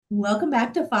Welcome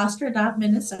back to Foster Adopt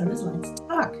Minnesota's Let's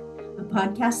Talk, a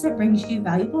podcast that brings you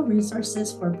valuable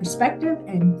resources for prospective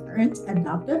and current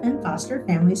adoptive and foster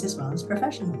families as well as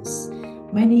professionals.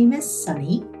 My name is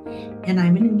Sunny, and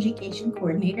I'm an education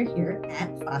coordinator here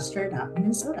at Foster Adopt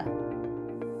Minnesota.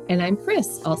 And I'm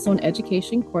Chris, also an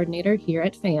education coordinator here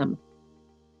at FAM.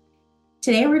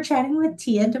 Today we're chatting with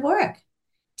Tia Dvorak.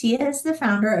 Tia is the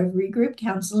founder of Regroup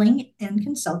Counseling and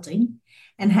Consulting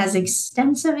and has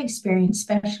extensive experience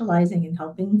specializing in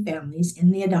helping families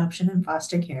in the adoption and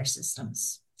foster care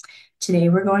systems. Today,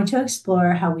 we're going to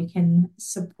explore how we can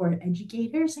support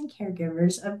educators and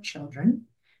caregivers of children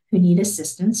who need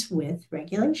assistance with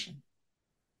regulation.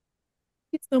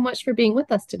 Thanks so much for being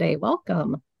with us today.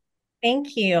 Welcome.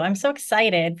 Thank you. I'm so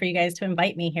excited for you guys to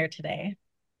invite me here today.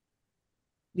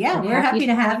 Yeah, we're happy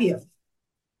to have you.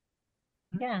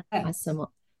 Yeah. Awesome.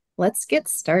 Let's get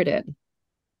started.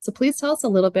 So please tell us a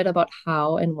little bit about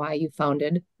how and why you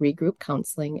founded Regroup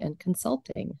Counseling and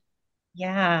Consulting.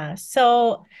 Yeah.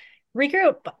 So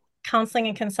Regroup Counseling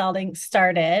and Consulting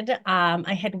started.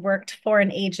 I had worked for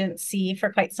an agency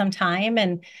for quite some time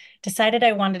and decided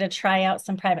I wanted to try out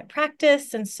some private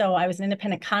practice. And so I was an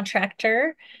independent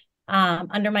contractor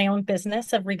under my own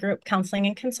business of Regroup Counseling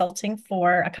and Consulting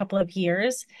for a couple of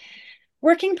years.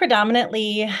 Working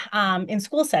predominantly in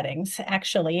school settings,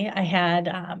 actually. I had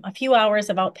a few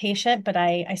hours of outpatient, but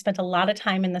I spent a lot of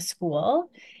time in the school.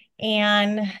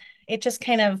 And it just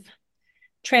kind of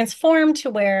transformed to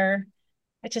where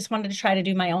I just wanted to try to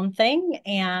do my own thing.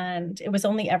 And it was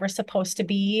only ever supposed to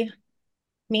be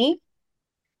me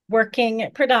working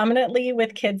predominantly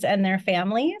with kids and their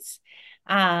families.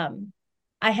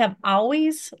 I have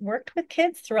always worked with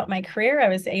kids throughout my career. I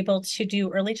was able to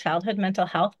do early childhood mental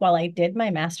health while I did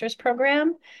my master's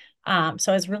program.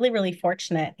 So I was really, really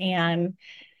fortunate. And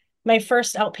my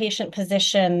first outpatient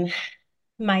position,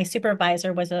 my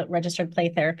supervisor was a registered play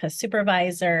therapist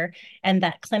supervisor. And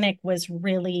that clinic was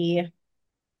really,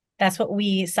 that's what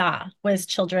we saw was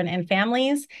children and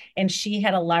families. And she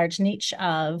had a large niche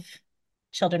of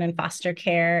children in foster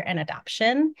care and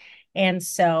adoption. And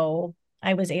so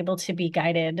I was able to be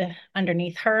guided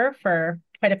underneath her for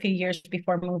quite a few years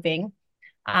before moving.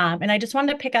 And I just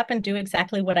wanted to pick up and do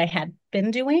exactly what I had been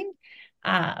doing.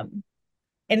 And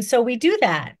so we do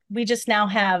that. We just now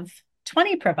have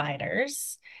 20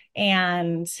 providers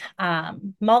and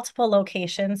multiple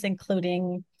locations,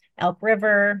 including Elk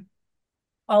River,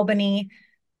 Albany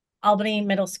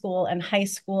Middle School and High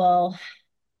School,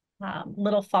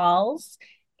 Little Falls.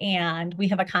 And we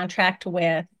have a contract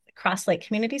with Cross Lake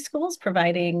Community Schools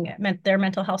providing their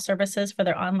mental health services for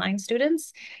their online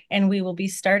students. And we will be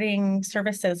starting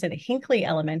services at Hinckley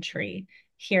Elementary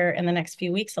here in the next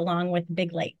few weeks, along with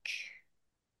Big Lake.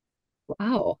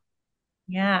 Wow.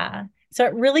 Yeah. So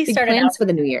it really Big started plans out. for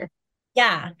the new year.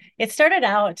 Yeah. It started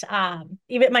out,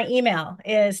 even my email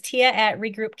is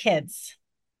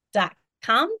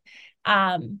tia@regroupkids.com.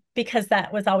 Because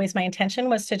that was always my intention,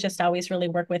 was to just always really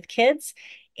work with kids.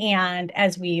 And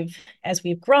as we've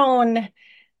grown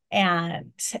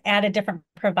and added different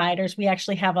providers, we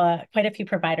actually have quite a few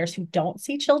providers who don't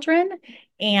see children.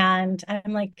 And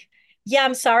I'm like, yeah,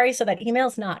 I'm sorry. So that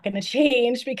email's not going to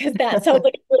change because that sounds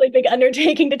like a really big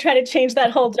undertaking to try to change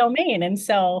that whole domain. And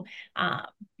so,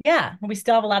 yeah, we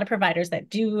still have a lot of providers that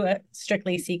do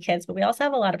strictly see kids, but we also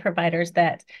have a lot of providers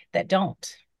that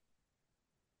don't.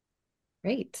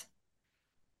 Great.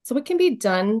 So what can be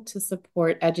done to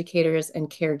support educators and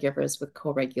caregivers with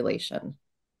co-regulation?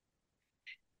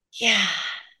 Yeah.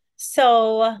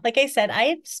 So, like I said,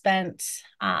 I've spent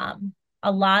a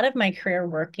lot of my career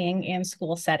working in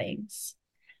school settings.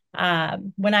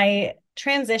 When I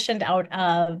transitioned out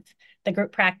of the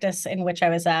group practice in which I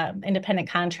was an independent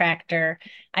contractor,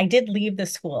 I did leave the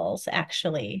schools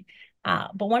actually.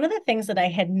 But one of the things that I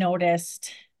had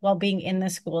noticed while being in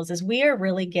the schools is we are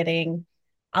really getting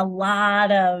a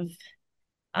lot of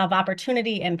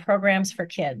opportunity and programs for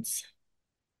kids.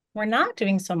 We're not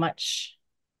doing so much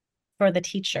for the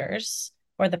teachers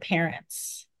or the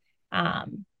parents.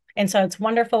 And so it's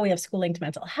wonderful. We have schooling to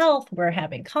mental health. We're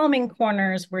having calming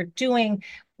corners. We're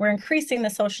increasing the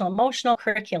social emotional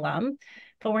curriculum,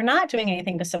 but we're not doing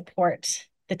anything to support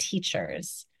the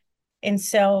teachers. And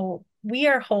so we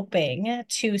are hoping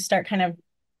to start kind of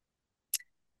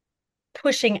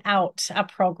pushing out a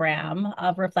program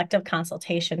of reflective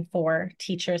consultation for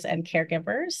teachers and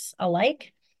caregivers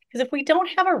alike. Because if we don't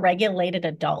have a regulated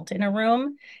adult in a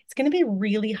room, it's going to be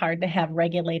really hard to have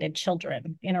regulated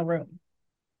children in a room.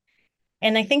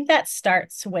 And I think that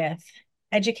starts with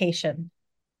education,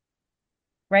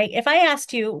 right? If I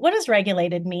asked you, what does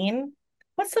regulated mean?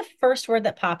 What's the first word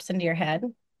that pops into your head?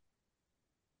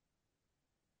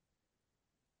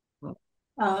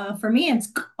 For me,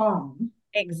 it's calm.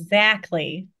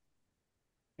 Exactly.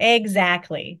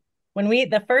 Exactly.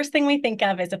 The first thing we think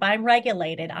of is if I'm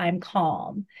regulated, I'm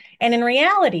calm. And in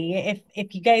reality,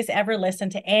 if you guys ever listen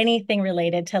to anything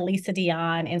related to Lisa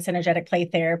Dion and synergetic play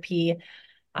therapy,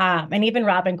 and even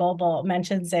Robin Goebel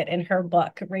mentions it in her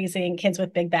book, Raising Kids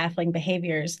with Big Baffling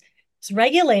Behaviors. So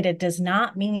regulated does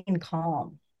not mean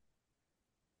calm.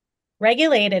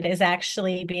 Regulated is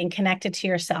actually being connected to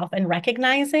yourself and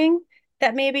recognizing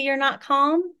that maybe you're not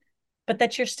calm, but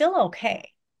that you're still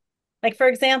okay. Like, for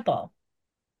example,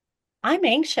 I'm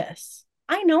anxious.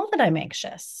 I know that I'm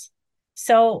anxious.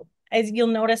 So as you'll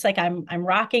notice, like I'm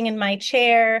rocking in my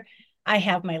chair. I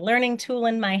have my learning tool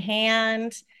in my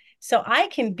hand. So I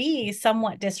can be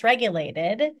somewhat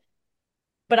dysregulated,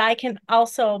 but I can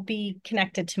also be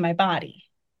connected to my body,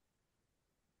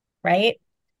 right?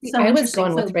 So I was interesting.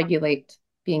 going with So, regulate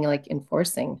being like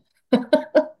enforcing.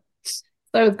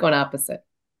 So I was going opposite.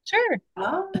 Sure.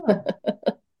 oh,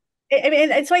 I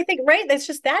mean, and so I think, right, that's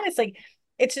just that. It's like,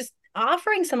 it's just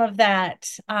offering some of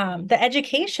that, the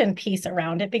education piece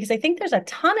around it, because I think there's a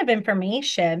ton of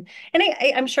information. And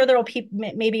I'm sure there will be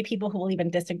maybe people who will even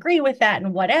disagree with that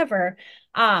and whatever.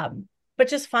 But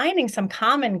just finding some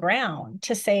common ground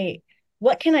to say,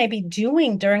 what can I be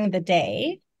doing during the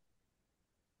day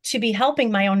to be helping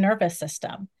my own nervous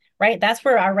system? Right. That's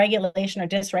where our regulation or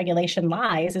dysregulation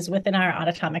lies, is within our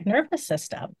autonomic nervous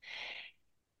system.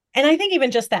 And I think even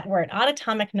just that word,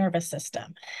 autonomic nervous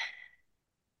system,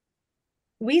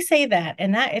 we say that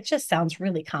and that it just sounds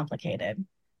really complicated.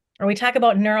 Or we talk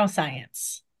about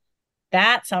neuroscience.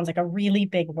 That sounds like a really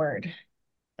big word,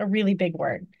 a really big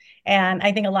word. And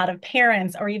I think a lot of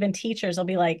parents or even teachers will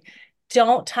be like,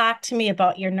 don't talk to me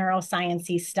about your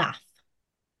neuroscience-y stuff.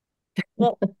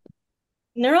 Well,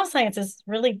 neuroscience is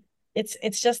really,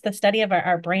 it's just the study of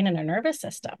our brain and our nervous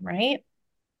system, right?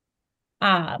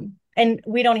 And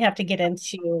we don't have to get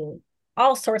into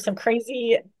all sorts of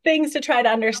crazy things to try to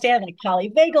understand. Like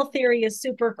polyvagal theory is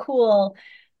super cool,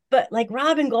 but like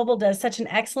Robin Goebel does such an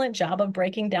excellent job of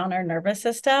breaking down our nervous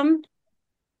system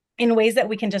in ways that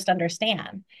we can just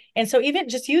understand. And so even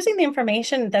just using the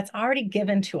information that's already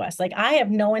given to us, like I have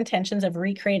no intentions of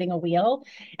recreating a wheel,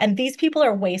 and these people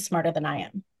are way smarter than I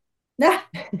am.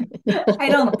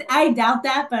 I doubt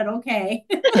that, but okay.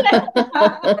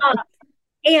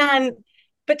 And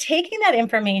but taking that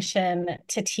information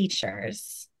to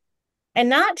teachers and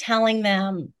not telling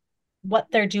them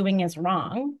what they're doing is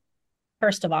wrong,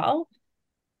 first of all,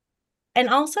 and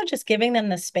also just giving them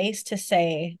the space to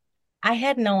say, I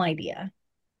had no idea.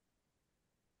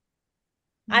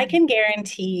 I can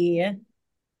guarantee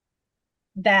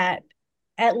that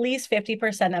at least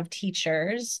 50% of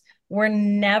teachers were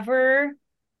never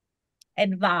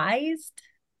advised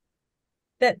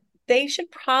that they should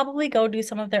probably go do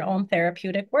some of their own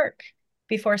therapeutic work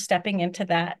before stepping into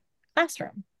that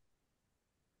classroom.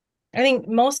 I think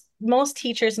most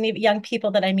teachers and even young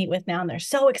people that I meet with now, and they're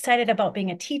so excited about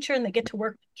being a teacher and they get to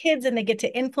work with kids and they get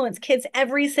to influence kids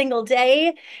every single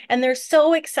day. And they're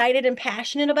so excited and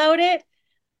passionate about it.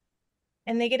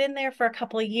 And they get in there for a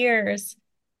couple of years,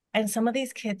 and some of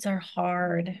these kids are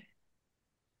hard.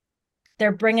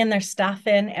 They're bringing their stuff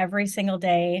in every single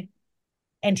day,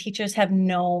 and teachers have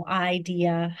no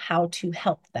idea how to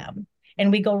help them.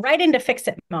 And we go right into fix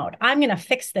it mode. I'm going to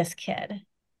fix this kid.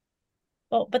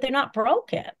 Well, but they're not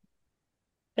broken,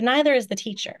 but neither is the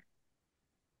teacher.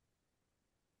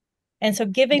 And so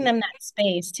giving them that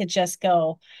space to just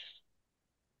go,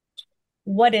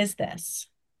 what is this?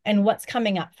 And what's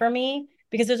coming up for me?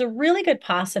 Because there's a really good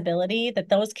possibility that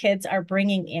those kids are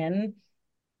bringing in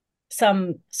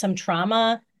some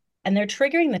trauma, and they're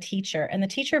triggering the teacher, and the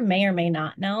teacher may or may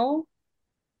not know.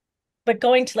 But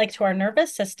going to our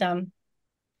nervous system,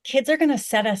 kids are going to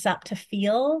set us up to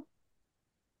feel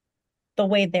the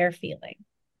way they're feeling.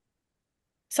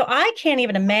 So I can't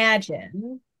even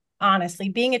imagine, honestly,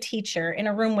 being a teacher in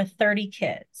a room with 30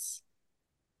 kids.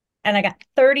 And I got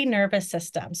 30 nervous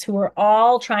systems who are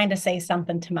all trying to say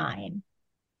something to mine.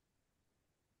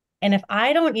 And if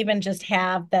I don't even just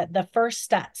have the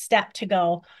first step to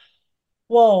go,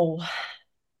 whoa,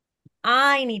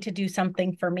 I need to do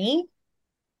something for me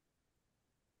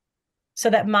so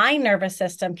that my nervous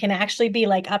system can actually be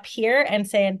like up here and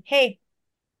saying, hey,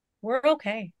 we're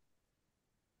okay.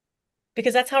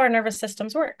 Because that's how our nervous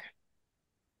systems work.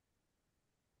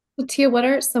 So, Tia, what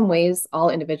are some ways all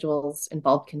individuals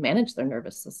involved can manage their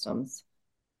nervous systems?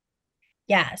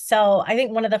 Yeah. So I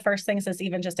think one of the first things is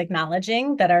even just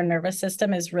acknowledging that our nervous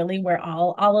system is really where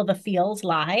all of the feels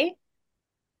lie,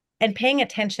 and paying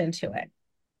attention to it.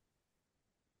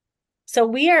 So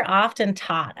we are often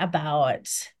taught about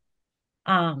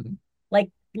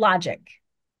like logic.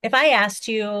 If I asked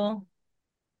you,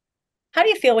 how do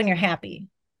you feel when you're happy?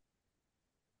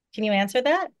 Can you answer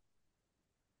that?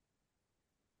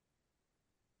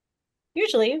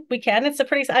 Usually we can. It's a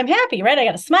pretty, I'm happy, right? I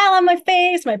got a smile on my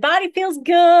face. My body feels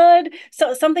good.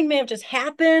 So something may have just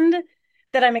happened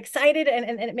that I'm excited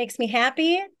and it makes me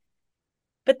happy.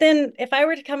 But then if I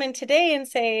were to come in today and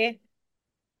say,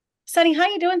 Sunny, how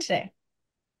you doing today?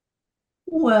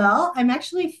 Well, I'm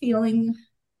actually feeling,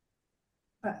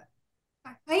 uh,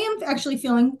 I am actually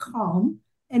feeling calm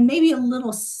and maybe a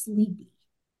little sleepy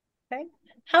Okay.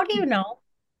 How do you know?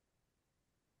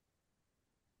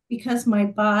 because my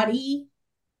body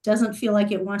doesn't feel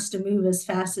like it wants to move as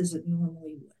fast as it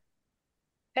normally would.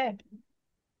 Okay.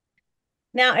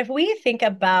 Now, if we think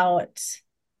about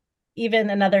even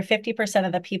another 50%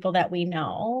 of the people that we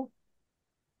know,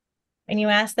 and you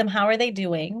ask them, how are they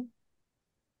doing?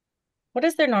 What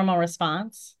is their normal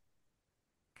response?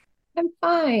 I'm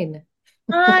fine.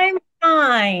 I'm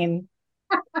fine.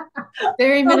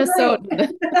 Very Oh, great.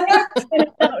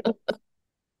 Minnesotan.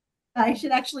 I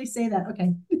should actually say that.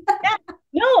 Okay. Yeah,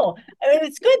 no,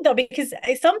 it's good though, because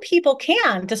some people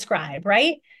can describe,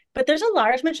 right? But there's a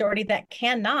large majority that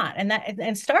cannot.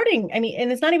 And starting, I mean,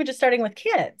 and it's not even just starting with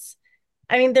kids.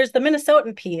 I mean, there's the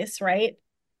Minnesotan piece, right?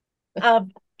 Of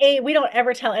we don't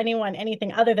ever tell anyone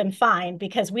anything other than fine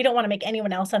because we don't want to make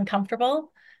anyone else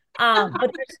uncomfortable.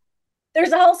 But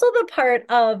there's also the part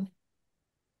of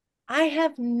I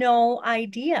have no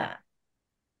idea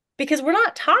because we're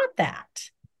not taught that.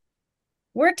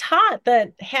 We're taught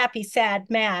that happy, sad,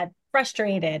 mad,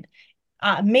 frustrated,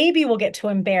 maybe we'll get too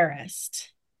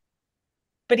embarrassed.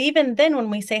 But even then, when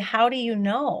we say, how do you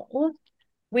know?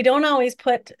 We don't always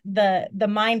put the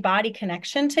mind body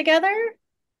connection together.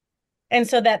 And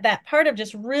so that part of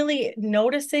just really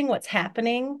noticing what's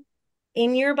happening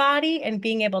in your body and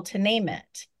being able to name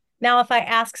it. Now, if I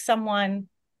ask someone,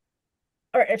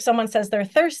 or if someone says they're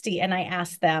thirsty and I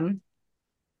ask them,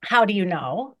 how do you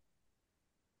know?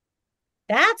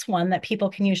 That's one that people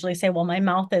can usually say, well, my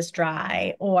mouth is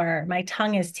dry or my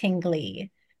tongue is tingly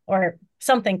or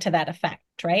something to that effect,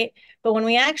 right? But when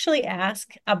we actually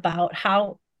ask about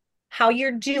how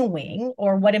you're doing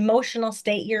or what emotional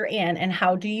state you're in and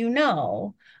how do you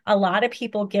know, a lot of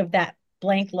people give that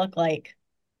blank look like,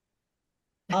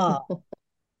 oh,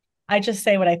 I just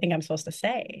say what I think I'm supposed to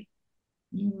say.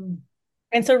 Mm.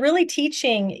 And so really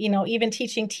teaching, even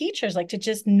teaching teachers like to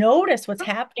just notice what's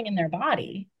happening in their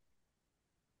body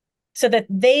so that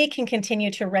they can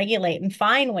continue to regulate and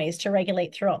find ways to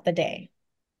regulate throughout the day.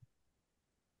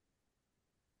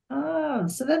 Oh,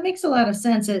 so that makes a lot of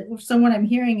sense. So what I'm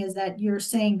hearing is that you're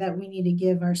saying that we need to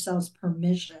give ourselves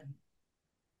permission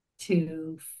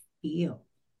to feel,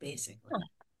 basically.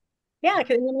 Yeah,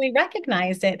 because when we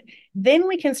recognize it, then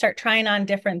we can start trying on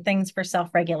different things for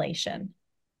self-regulation,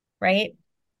 right?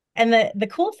 And the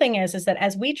cool thing is that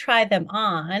as we try them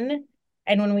on,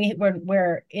 and when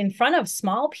we're in front of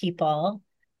small people,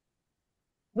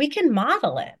 we can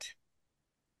model it.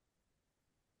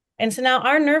 And so now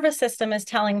our nervous system is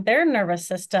telling their nervous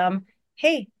system,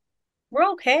 hey, we're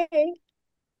okay.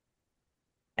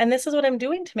 And this is what I'm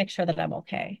doing to make sure that I'm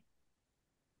okay.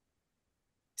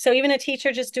 So even a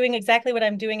teacher just doing exactly what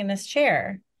I'm doing in this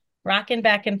chair, rocking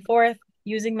back and forth,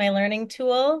 using my learning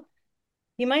tool,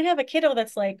 you might have a kiddo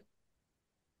that's like,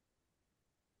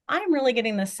 I'm really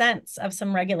getting the sense of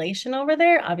some regulation over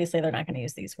there. Obviously, they're not going to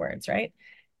use these words, right?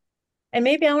 And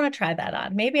maybe I want to try that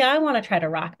on. Maybe I want to try to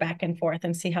rock back and forth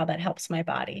and see how that helps my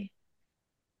body.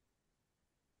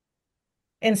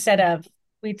 Instead of,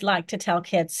 we'd like to tell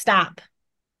kids, stop,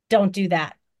 don't do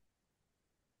that.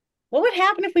 What would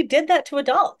happen if we did that to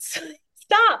adults?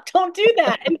 Stop, don't do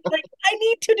that. And like, I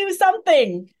need to do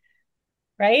something,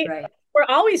 right? Right. We're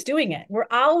always doing it. We're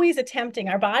always attempting.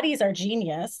 Our bodies are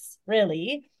genius,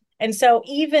 really. And so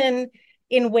even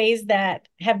in ways that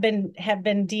have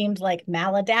been deemed like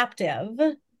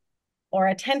maladaptive or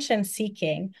attention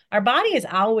seeking, our body is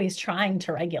always trying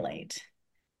to regulate.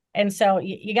 And so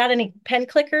you got any pen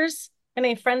clickers?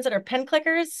 Any friends that are pen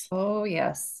clickers? Oh,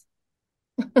 yes.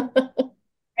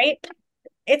 Right?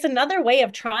 It's another way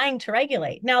of trying to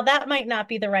regulate. Now, that might not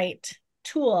be the right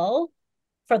tool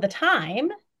for the time,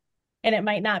 and it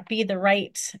might not be the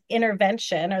right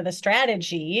intervention or the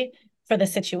strategy for the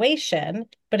situation,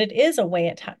 but it is a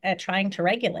way at trying to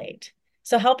regulate.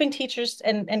 So helping teachers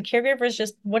and caregivers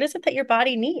just, what is it that your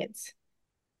body needs?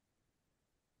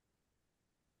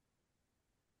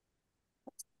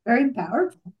 Very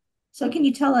powerful. So can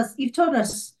you tell us, you've told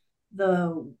us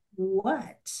the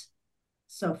what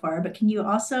so far, but can you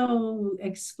also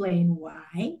explain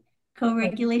why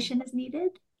co-regulation is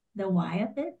needed? The why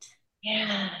of it?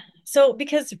 Yeah. So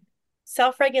because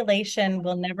self-regulation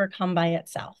will never come by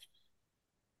itself.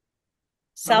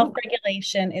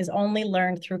 Self-regulation is only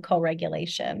learned through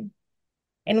co-regulation.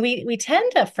 And we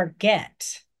tend to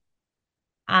forget.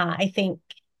 I think,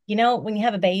 when you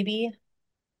have a baby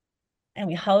and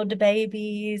we hold the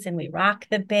babies and we rock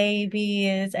the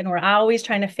babies and we're always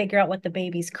trying to figure out what the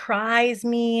baby's cries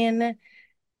mean.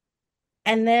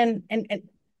 And then and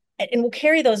we'll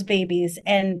carry those babies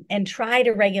and try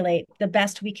to regulate the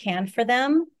best we can for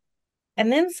them.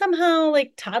 And then somehow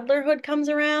like toddlerhood comes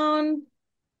around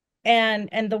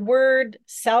and the word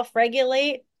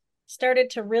self-regulate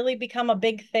started to really become a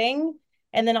big thing.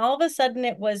 And then all of a sudden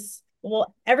it was,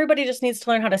 well, everybody just needs to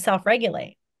learn how to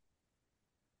self-regulate.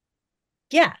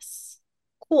 Yes,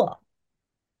 cool.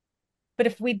 But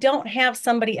if we don't have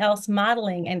somebody else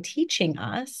modeling and teaching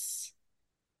us,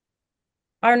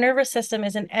 our nervous system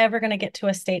isn't ever going to get to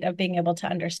a state of being able to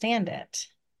understand it.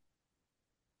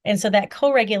 And so that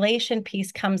co-regulation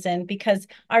piece comes in because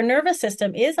our nervous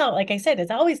system is, like I said,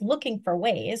 is always looking for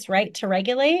ways, right, to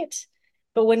regulate.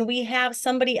 But when we have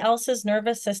somebody else's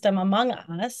nervous system among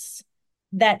us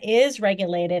that is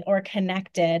regulated or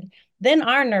connected, then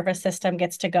our nervous system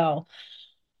gets to go,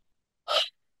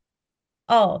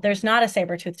 oh, there's not a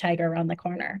saber-toothed tiger around the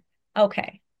corner.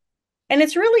 Okay. And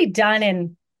it's really done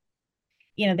in,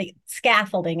 the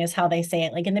scaffolding is how they say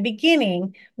it. Like in the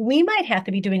beginning, we might have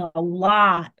to be doing a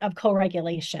lot of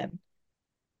co-regulation.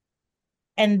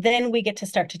 And then we get to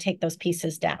start to take those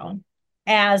pieces down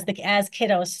as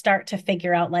kiddos start to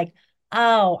figure out like,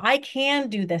 oh, I can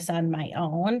do this on my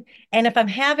own. And if I'm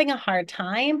having a hard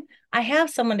time, I have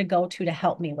someone to go to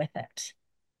help me with it.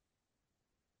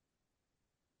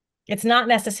 It's not a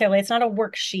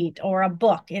worksheet or a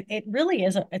book. It really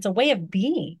is it's a way of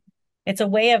being. It's a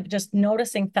way of just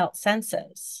noticing felt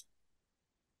senses.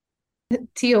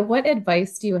 Tia, what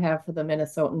advice do you have for the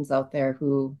Minnesotans out there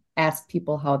who ask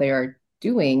people how they are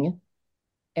doing,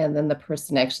 and then the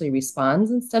person actually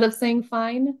responds instead of saying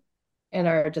fine, and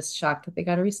are just shocked that they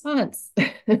got a response?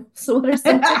 So what are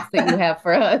some tips that you have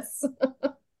for us?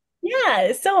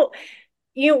 Yeah. So,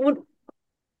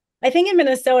 I think in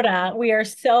Minnesota, we are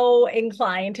so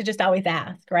inclined to just always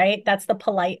ask, right? That's the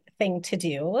polite thing to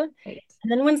do. Right.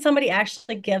 And then when somebody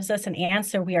actually gives us an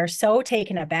answer, we are so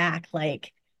taken aback.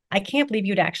 Like, I can't believe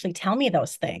you'd actually tell me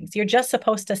those things. You're just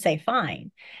supposed to say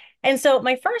fine. And so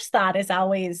my first thought is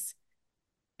always,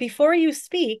 before you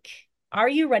speak, are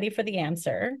you ready for the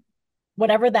answer?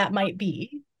 Whatever that might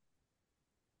be.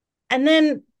 And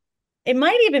then it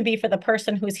might even be for the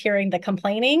person who's hearing the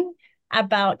complaining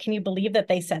about, can you believe that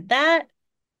they said that?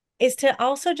 Is to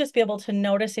also just be able to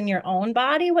notice in your own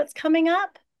body what's coming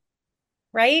up,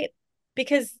 right?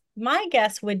 Because my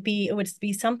guess would be it would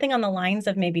be something on the lines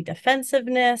of maybe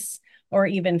defensiveness or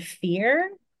even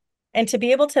fear. And to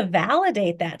be able to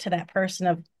validate that to that person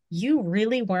of, you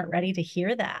really weren't ready to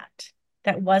hear that.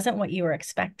 That wasn't what you were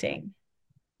expecting,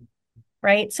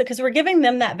 right? So, because we're giving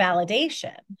them that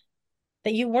validation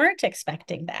that you weren't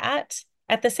expecting that.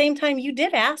 At the same time, you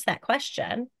did ask that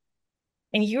question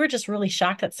and you were just really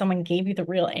shocked that someone gave you the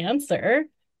real answer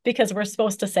because we're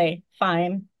supposed to say,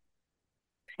 fine.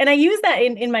 And I use that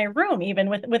in my room, even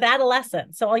with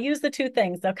adolescents. So I'll use the two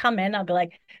things. They'll come in, I'll be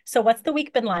like, so what's the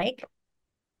week been like?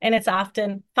 And it's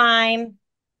often fine,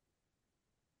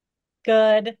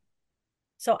 good.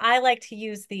 So I like to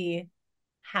use the,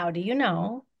 how do you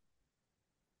know?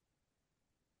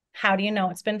 How do you know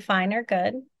it's been fine or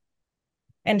good?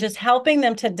 And just helping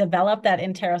them to develop that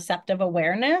interoceptive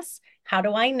awareness. How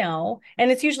do I know? And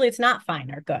it's not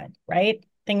fine or good, right?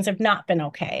 Things have not been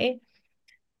okay.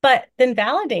 But then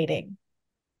validating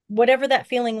whatever that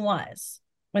feeling was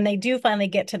when they do finally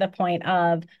get to the point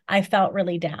of, I felt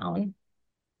really down,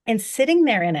 and sitting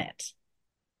there in it.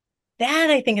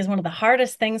 That I think is one of the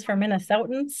hardest things for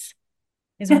Minnesotans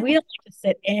is we don't like to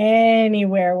sit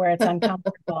anywhere where it's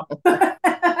uncomfortable.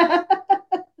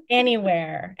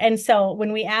 Anywhere. And so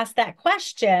when we ask that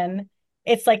question,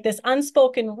 it's like this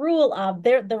unspoken rule of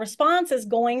the response is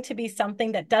going to be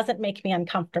something that doesn't make me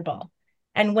uncomfortable.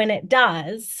 And when it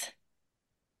does,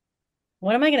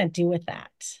 what am I going to do with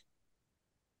that?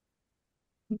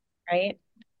 Right.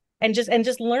 And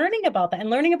just learning about that and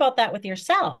learning about that with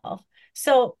yourself.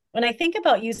 So when I think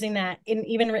about using that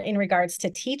in regards to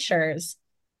teachers,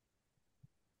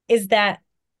 is that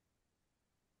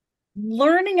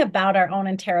learning about our own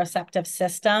interoceptive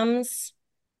systems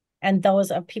and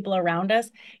those of people around us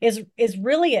is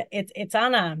really it's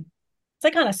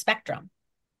like on a spectrum.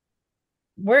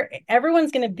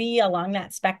 Everyone's going to be along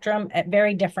that spectrum at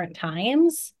very different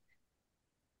times.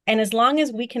 And as long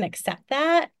as we can accept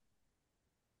that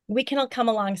we can come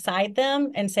alongside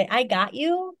them and say, I got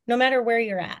you no matter where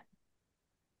you're at.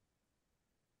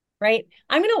 Right?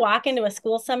 I'm going to walk into a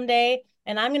school someday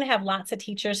and I'm going to have lots of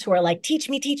teachers who are like, teach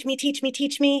me, teach me, teach me,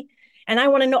 teach me. And I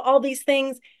want to know all these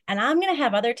things. And I'm going to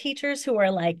have other teachers who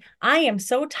are like, I am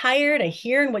so tired of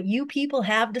hearing what you people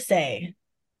have to say.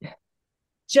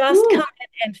 Just Ooh. come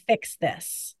in and fix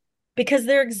this because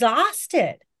they're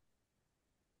exhausted.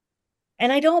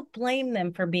 And I don't blame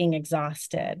them for being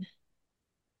exhausted.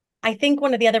 I think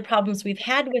one of the other problems we've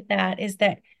had with that is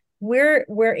that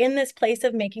we're in this place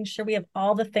of making sure we have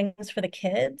all the things for the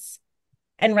kids,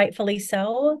 and rightfully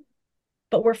so,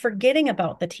 but we're forgetting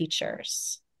about the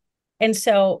teachers. And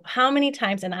so how many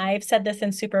times, and I've said this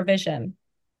in supervision,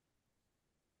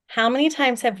 how many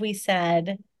times have we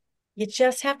said, you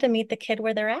just have to meet the kid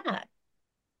where they're at,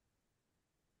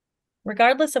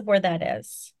 regardless of where that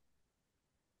is?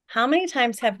 How many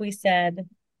times have we said,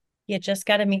 you just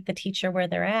got to meet the teacher where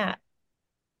they're at?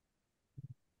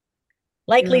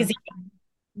 Likely Yeah. zero.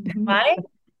 Mhm. Why?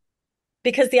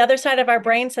 Because the other side of our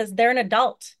brain says they're an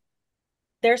adult.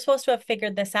 They're supposed to have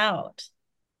figured this out.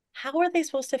 How are they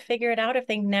supposed to figure it out if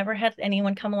they never had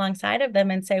anyone come alongside of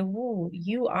them and say, "Ooh,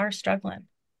 you are struggling."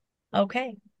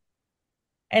 Okay.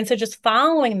 And so just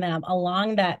following them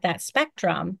along that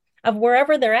spectrum of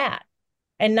wherever they're at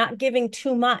and not giving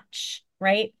too much,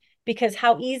 right? Because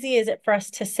how easy is it for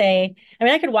us to say, I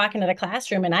mean, I could walk into the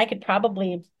classroom and I could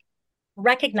probably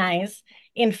recognize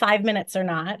in 5 minutes or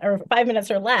not, or 5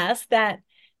 minutes or less, that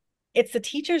it's the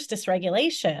teacher's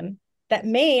dysregulation that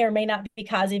may or may not be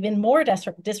cause even more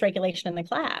dysregulation in the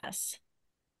class.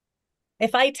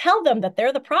 If I tell them that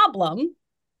they're the problem,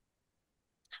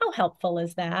 how helpful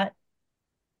is that?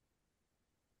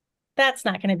 That's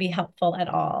not going to be helpful at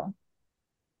all.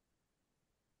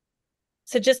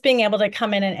 So just being able to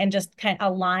come in and just kind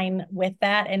of align with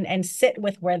that and sit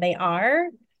with where they are.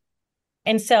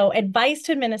 And so advice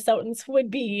to Minnesotans would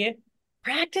be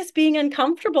practice being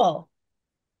uncomfortable.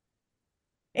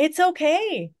 It's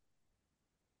okay.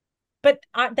 But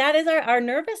that is our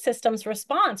nervous system's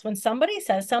response. When somebody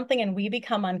says something and we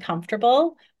become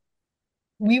uncomfortable,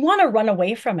 we want to run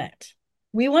away from it.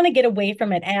 We want to get away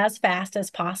from it as fast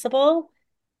as possible.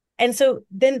 And so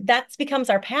then that becomes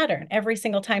our pattern every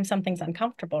single time something's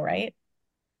uncomfortable, right?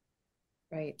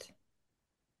 Right.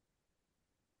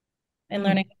 And Mm.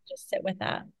 learning to just sit with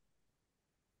that.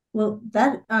 Well,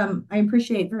 that I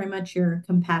appreciate very much your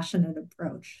compassionate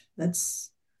approach.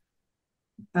 That's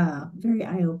very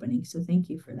eye-opening. So thank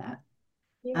you for that.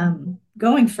 Yeah.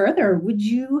 Going further, would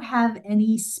you have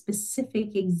any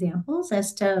specific examples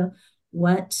as to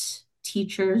what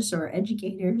teachers or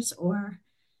educators or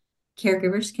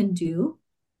caregivers can do?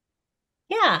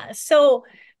 Yeah. So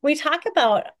we talk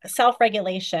about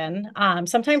self-regulation.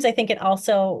 Sometimes I think it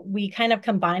also, we kind of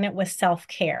combine it with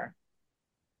self-care.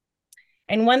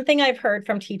 And one thing I've heard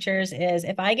from teachers is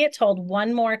if I get told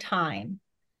one more time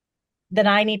that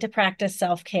I need to practice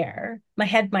self-care, my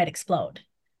head might explode.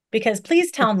 Because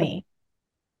please tell me,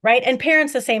 right? And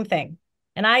parents, the same thing.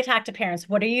 And I talk to parents,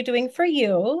 what are you doing for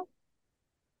you?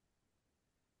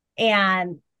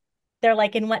 And they're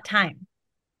like, in what time?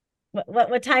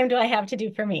 What time do I have to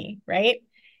do for me? Right.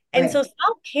 And Right. so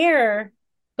self-care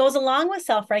goes along with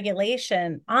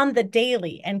self-regulation on the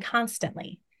daily and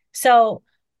constantly. So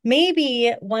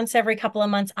maybe once every couple of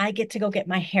months, I get to go get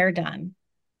my hair done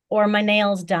or my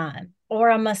nails done or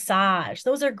a massage.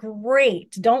 Those are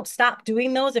great. Don't stop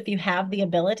doing those if you have the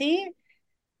ability.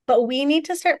 But we need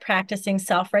to start practicing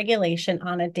self-regulation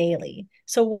on a daily.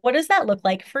 So what does that look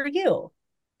like for you?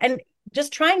 And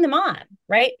just trying them on,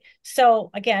 right?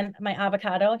 So again, my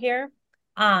avocado here.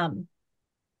 Um,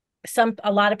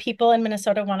 a lot of people in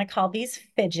Minnesota want to call these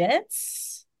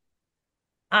fidgets.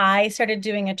 I started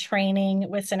doing a training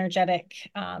with Synergetic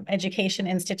Education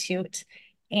Institute,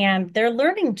 and they're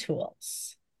learning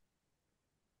tools.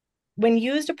 When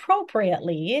used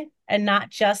appropriately and not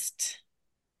just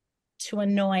to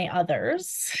annoy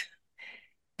others,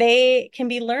 they can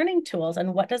be learning tools.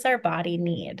 And what does our body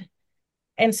need?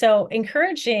 And so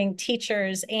encouraging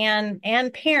teachers and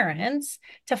parents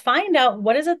to find out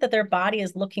what is it that their body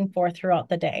is looking for throughout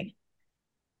the day.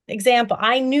 Example,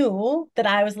 I knew that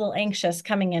I was a little anxious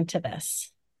coming into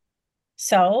this.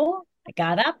 So I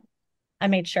got up, I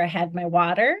made sure I had my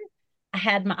water, I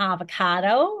had my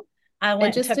avocado. I And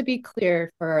went and just took to be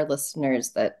clear for our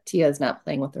listeners that Tia is not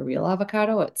playing with a real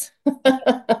avocado. It's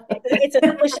it's a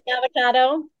squishy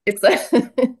avocado. it's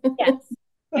a Yes.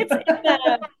 It's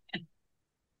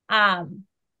Um,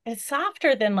 it's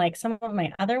softer than like some of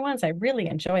my other ones. I really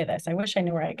enjoy this. I wish I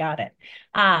knew where I got it.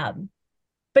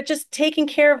 But just taking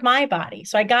care of my body.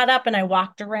 So I got up and I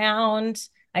walked around.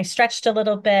 I stretched a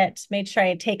little bit, made sure I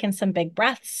had taken some big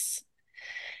breaths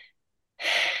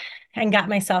and got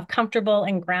myself comfortable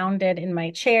and grounded in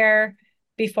my chair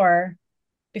before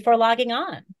logging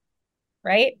on,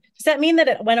 right? Does that mean that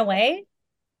it went away?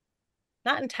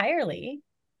 Not entirely,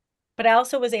 but I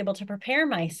also was able to prepare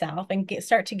myself and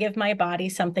start to give my body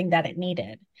something that it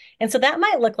needed. And so that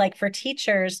might look like for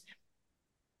teachers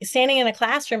standing in a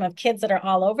classroom of kids that are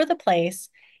all over the place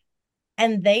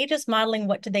and they just modeling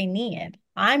what do they need.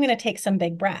 I'm going to take some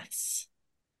big breaths.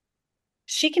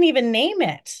 She can even name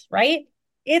it, right?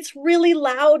 It's really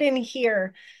loud in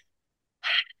here.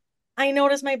 I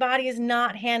notice my body is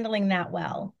not handling that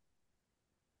well.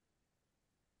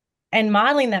 And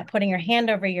modeling that, putting your hand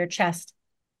over your chest,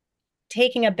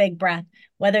 taking a big breath,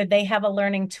 whether they have a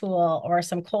learning tool or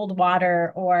some cold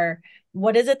water or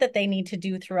what is it that they need to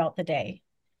do throughout the day.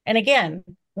 And again,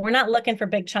 we're not looking for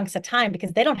big chunks of time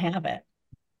because they don't have it.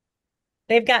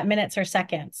 They've got minutes or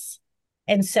seconds.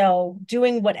 And so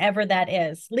doing whatever that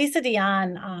is. Lisa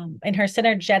Dion, in her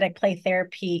Synergetic Play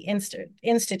Therapy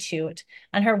Institute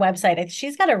on her website,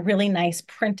 she's got a really nice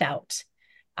printout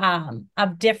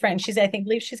of different, I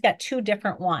believe she's got 2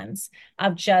 different ones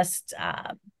of just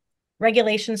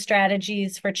regulation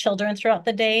strategies for children throughout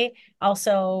the day,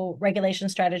 also regulation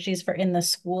strategies for in the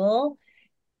school.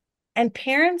 And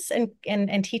parents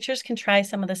and teachers can try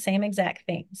some of the same exact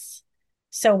things.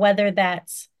 So whether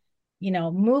that's,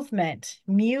 movement,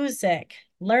 music,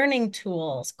 learning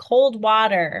tools, cold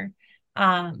water,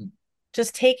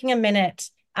 just taking a minute,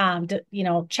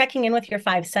 checking in with your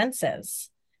 5 senses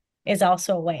is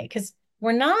also a way, because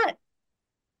we're not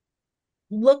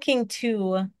looking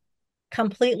to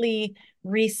completely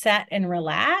reset and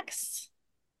relax.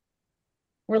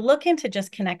 We're looking to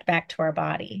just connect back to our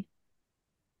body.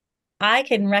 I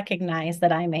can recognize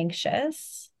that I'm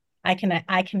anxious. I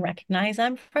can recognize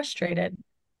I'm frustrated.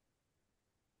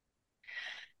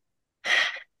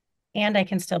 And I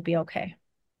can still be okay.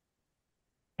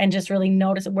 And just really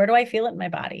notice, where do I feel it in my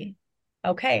body?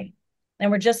 Okay. And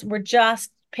we're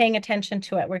just paying attention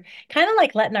to it. We're kind of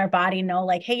like letting our body know,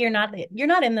 like, hey, you're not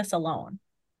in this alone,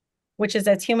 which is,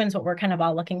 as humans, what we're kind of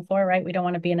all looking for, right? We don't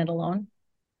want to be in it alone.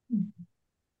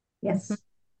 Yes.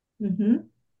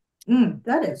 Mm-hmm.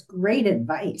 That is great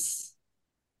advice.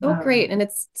 So great. And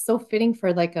it's so fitting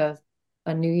for like a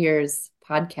New Year's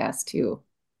podcast too.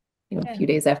 A few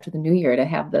days after the new year to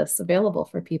have this available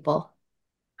for people.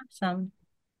 Awesome.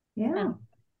 Yeah.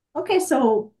 Okay,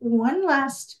 so one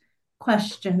last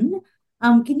question.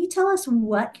 Can you tell us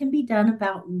what can be done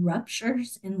about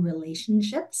ruptures in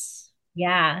relationships?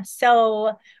 Yeah.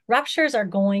 So ruptures are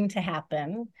going to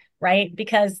happen, right?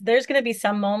 Because there's going to be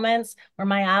some moments where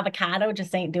my avocado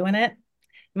just ain't doing it.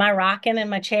 My rocking in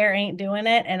my chair ain't doing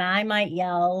it. And I might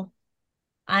yell,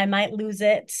 I might lose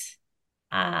it,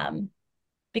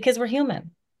 because we're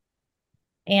human.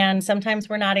 And sometimes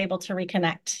we're not able to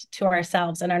reconnect to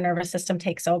ourselves and our nervous system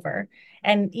takes over.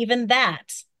 And even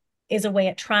that is a way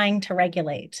of trying to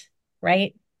regulate,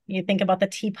 right? You think about the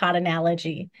teapot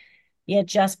analogy. You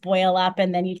just boil up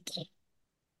and then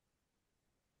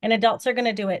and adults are going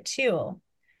to do it too.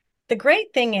 The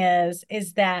great thing is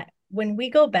that when we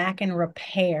go back and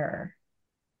repair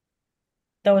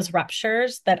those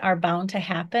ruptures that are bound to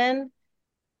happen,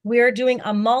 we're doing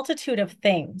a multitude of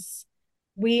things.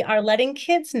 We are letting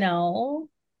kids know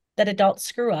that adults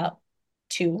screw up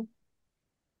too.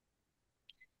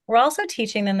 We're also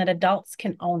teaching them that adults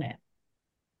can own it.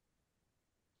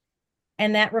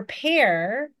 And that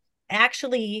repair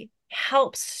actually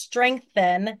helps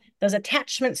strengthen those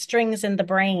attachment strings in the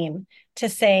brain to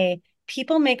say,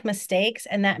 people make mistakes,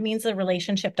 and that means the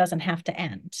relationship doesn't have to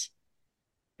end.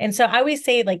 And so I always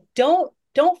say, like, don't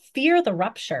fear the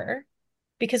rupture,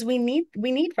 because we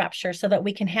need rupture so that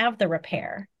we can have the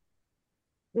repair.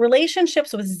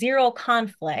 Relationships with 0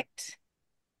 conflict,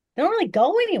 they don't really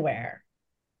go anywhere.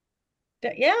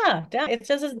 Yeah, it's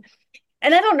just,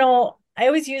 and I don't know, I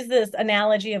always use this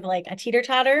analogy of like a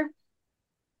teeter-totter,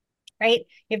 right?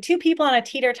 You have 2 people on a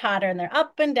teeter-totter and they're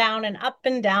up and down and up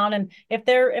and down. And if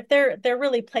they're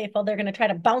really playful, they're going to try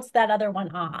to bounce that other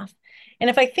one off. And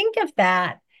if I think of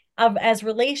that as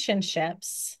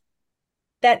relationships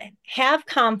that have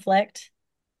conflict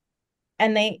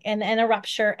and a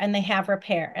rupture and they have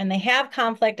repair, and they have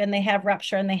conflict and they have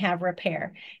rupture and they have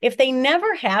repair. If they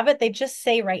never have it, they just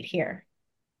say right here,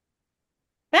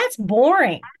 that's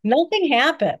boring. Nothing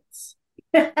happens.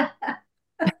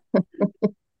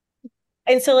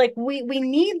 And so like we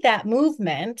need that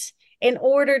movement in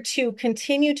order to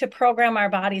continue to program our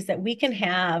bodies that we can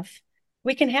have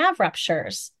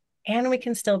ruptures and we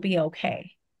can still be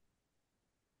okay.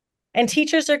 And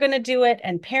teachers are going to do it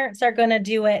and parents are going to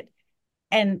do it.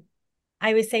 And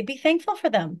I would say, be thankful for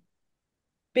them,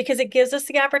 because it gives us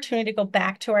the opportunity to go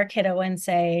back to our kiddo and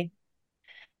say,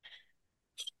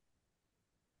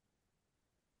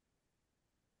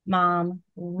 Mom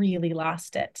really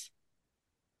lost it.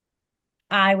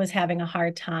 I was having a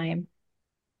hard time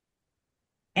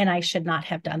and I should not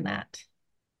have done that.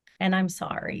 And I'm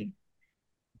sorry.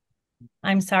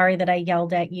 I'm sorry that I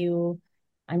yelled at you.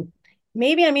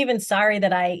 Maybe I'm even sorry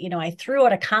that I threw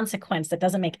out a consequence that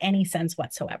doesn't make any sense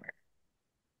whatsoever.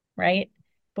 Right?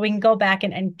 But we can go back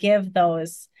and give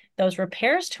those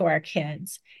repairs to our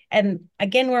kids. And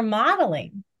again, we're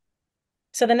modeling.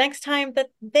 So the next time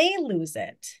that they lose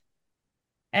it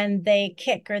and they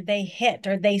kick or they hit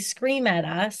or they scream at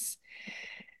us,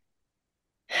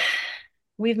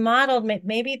 we've modeled,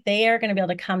 maybe they are going to be able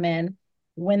to come in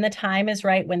when the time is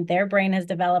right, when their brain has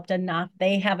developed enough,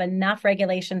 they have enough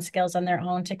regulation skills on their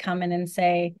own to come in and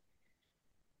say,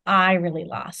 I really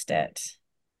lost it.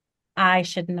 I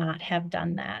should not have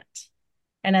done that.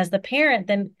 And as the parent,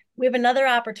 then we have another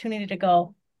opportunity to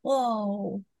go,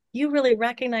 whoa, you really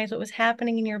recognize what was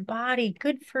happening in your body.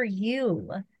 Good for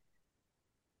you.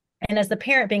 And as the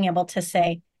parent, being able to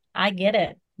say, I get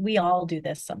it. We all do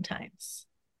this sometimes.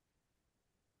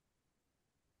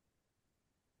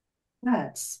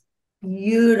 That's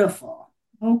beautiful.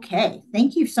 Okay.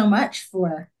 Thank you so much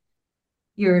for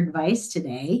your advice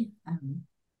today.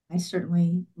 I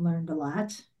certainly learned a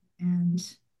lot, and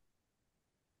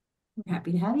we're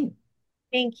happy to have you.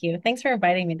 Thank you. Thanks for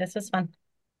inviting me. This was fun.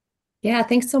 Yeah,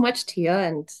 thanks so much, Tia,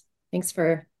 and thanks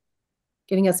for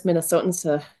getting us Minnesotans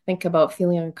to think about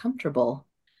feeling uncomfortable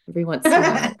every once in a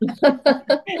while.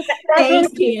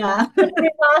 Thanks, Tia.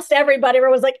 We lost everybody. Where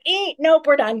it was like, nope,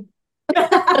 we're done.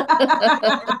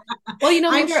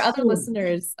 Well, maybe our other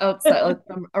listeners outside, like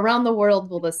from around the world,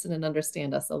 will listen and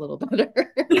understand us a little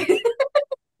better.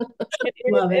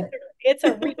 Love it. It's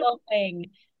a real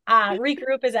thing.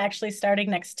 Regroup is actually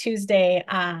starting next Tuesday.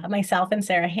 Myself and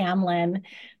Sarah Hamlin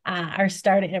are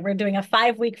starting. We're doing a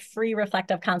 5-week free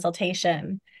reflective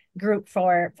consultation group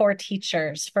for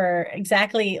teachers for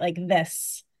exactly like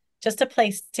this, just a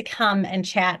place to come and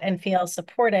chat and feel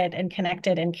supported and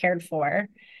connected and cared for,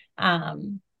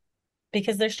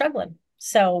 because they're struggling.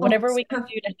 So whatever we can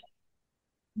do to.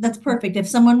 That's perfect. If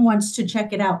someone wants to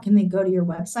check it out, can they go to your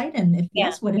website? And if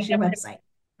yes, what is your website?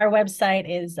 Our website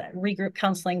is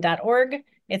regroupcounseling.org.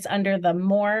 It's under the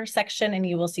More section, and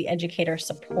you will see educator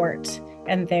support.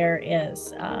 And there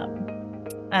is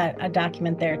a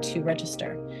document there to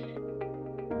register.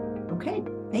 Okay.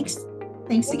 Thanks.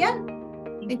 Thanks again.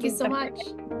 Thank you so much.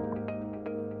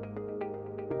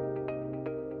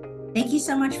 Thank you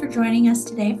so much for joining us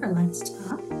today for Let's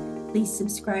Talk. Please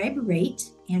subscribe, rate,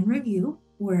 and review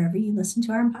wherever you listen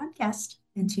to our podcast,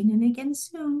 and tune in again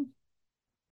soon.